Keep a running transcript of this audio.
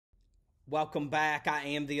Welcome back. I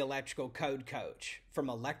am the Electrical Code Coach from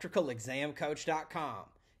electricalexamcoach.com,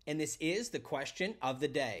 and this is the question of the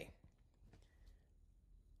day.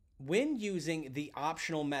 When using the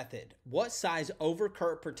optional method, what size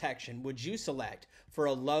overcurrent protection would you select for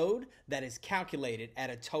a load that is calculated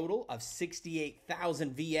at a total of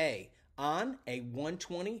 68,000 VA on a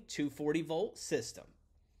 120-240 volt system?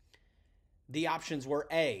 The options were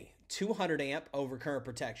A, 200 amp overcurrent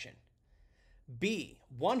protection, B,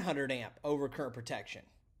 100 amp overcurrent protection,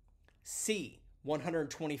 C,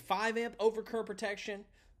 125 amp overcurrent protection,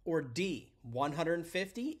 or D,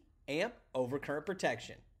 150 amp overcurrent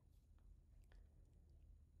protection.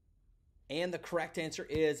 And the correct answer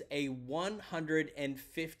is a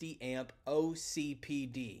 150 amp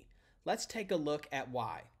OCPD. Let's take a look at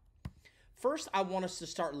why. First, I want us to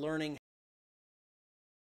start learning.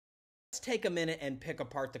 Let's take a minute and pick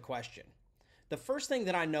apart the question. The first thing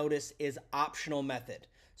that I notice is optional method.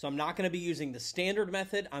 So I'm not going to be using the standard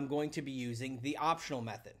method. I'm going to be using the optional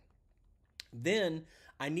method. Then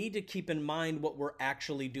I need to keep in mind what we're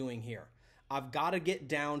actually doing here. I've got to get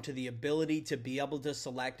down to the ability to be able to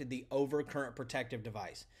select the overcurrent protective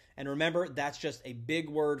device. And remember, that's just a big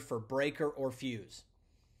word for breaker or fuse.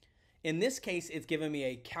 In this case, it's giving me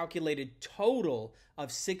a calculated total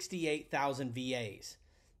of 68,000 VAs.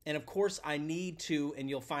 And of course, I need to, and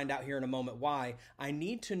you'll find out here in a moment why, I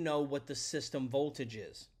need to know what the system voltage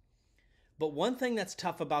is. But one thing that's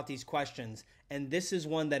tough about these questions, and this is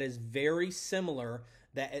one that is very similar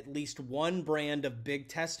that at least one brand of big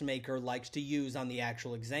test maker likes to use on the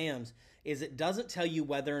actual exams, is it doesn't tell you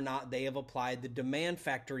whether or not they have applied the demand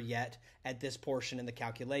factor yet at this portion in the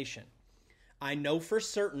calculation. I know for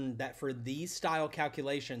certain that for these style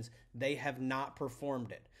calculations, they have not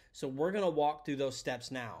performed it. So we're going to walk through those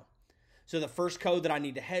steps now. So the first code that I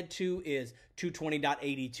need to head to is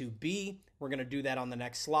 220.82b. We're going to do that on the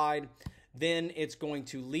next slide. Then it's going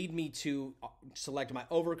to lead me to select my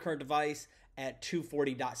overcurrent device at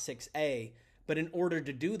 240.6a. But in order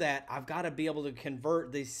to do that, I've got to be able to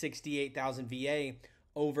convert these 68,000 VA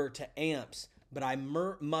over to amps. But I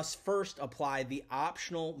must first apply the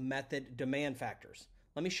optional method demand factors.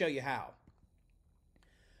 Let me show you how.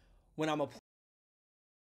 When I'm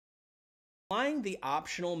applying the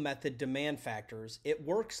optional method demand factors, it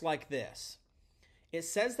works like this. It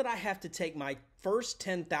says that I have to take my first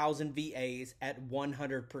 10,000 VAs at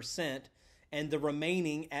 100% and the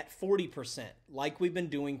remaining at 40%, like we've been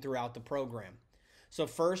doing throughout the program. So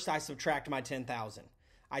first I subtract my 10,000.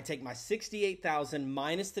 I take my 68,000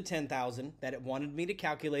 minus the 10,000 that it wanted me to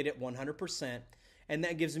calculate at 100%, and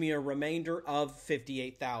that gives me a remainder of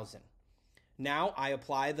 58,000. Now I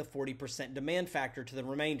apply the 40% demand factor to the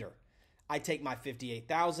remainder. I take my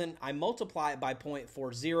 58,000, I multiply it by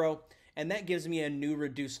 0.40, and that gives me a new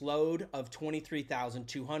reduced load of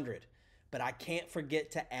 23,200. But I can't forget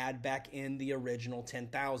to add back in the original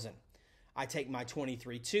 10,000. I take my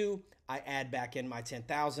 23.2, I add back in my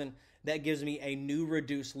 10,000. That gives me a new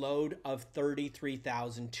reduced load of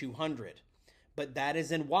 33,200. But that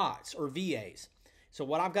is in watts or VAs. So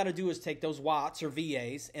what I've got to do is take those watts or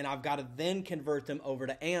VAs and I've got to then convert them over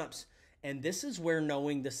to amps. And this is where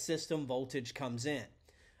knowing the system voltage comes in.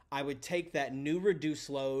 I would take that new reduced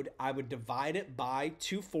load, I would divide it by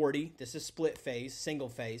 240. This is split phase, single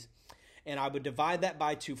phase. And I would divide that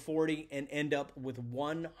by 240 and end up with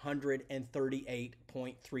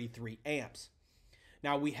 138.33 amps.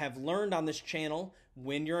 Now, we have learned on this channel,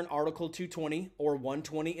 when you're in Article 220 or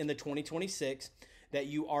 120 in the 2026, that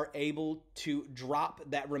you are able to drop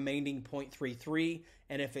that remaining 0.33,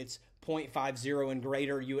 and if it's 0.50 and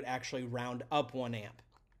greater, you would actually round up 1 amp.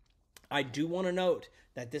 I do want to note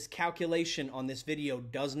that this calculation on this video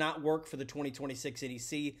does not work for the 2026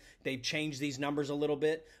 NEC. They've changed these numbers a little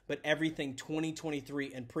bit, but everything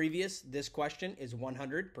 2023 and previous, this question is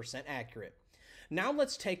 100% accurate. Now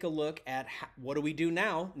let's take a look at what do we do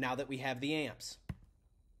now that we have the amps.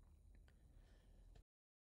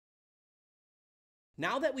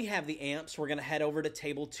 Now that we have the amps, we're going to head over to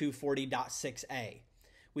table 240.6a.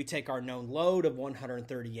 We take our known load of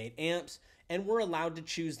 138 amps, and we're allowed to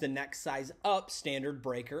choose the next size up standard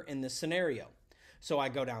breaker in this scenario. So I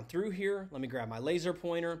go down through here. Let me grab my laser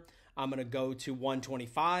pointer. I'm going to go to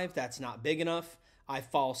 125. That's not big enough. I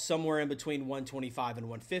fall somewhere in between 125 and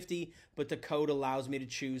 150, but the code allows me to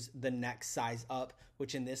choose the next size up,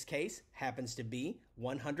 which in this case happens to be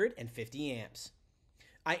 150 amps.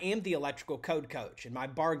 I am the Electrical Code Coach, and my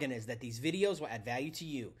bargain is that these videos will add value to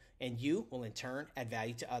you, and you will in turn add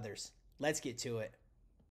value to others. Let's get to it.